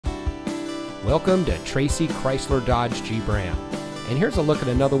Welcome to Tracy Chrysler Dodge Jeep Ram. And here's a look at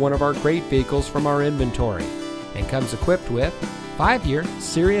another one of our great vehicles from our inventory. And comes equipped with 5-year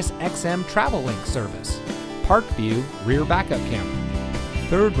Sirius XM Travel Link service, Park View rear backup camera,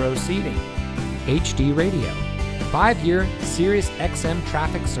 3rd row seating, HD radio, 5-year Sirius XM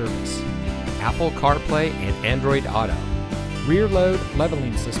traffic service, Apple CarPlay and Android Auto, rear load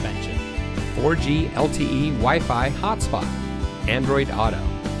leveling suspension, 4G LTE Wi-Fi hotspot, Android Auto,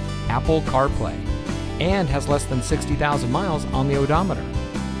 Apple CarPlay, and has less than 60,000 miles on the odometer.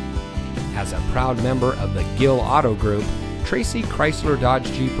 As a proud member of the Gill Auto Group, Tracy Chrysler Dodge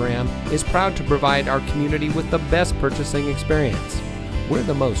Jeep Ram is proud to provide our community with the best purchasing experience. We're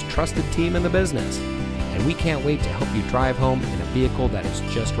the most trusted team in the business, and we can't wait to help you drive home in a vehicle that is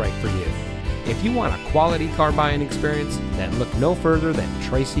just right for you. If you want a quality car buying experience, then look no further than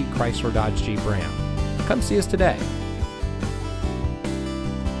Tracy Chrysler Dodge Jeep Ram. Come see us today.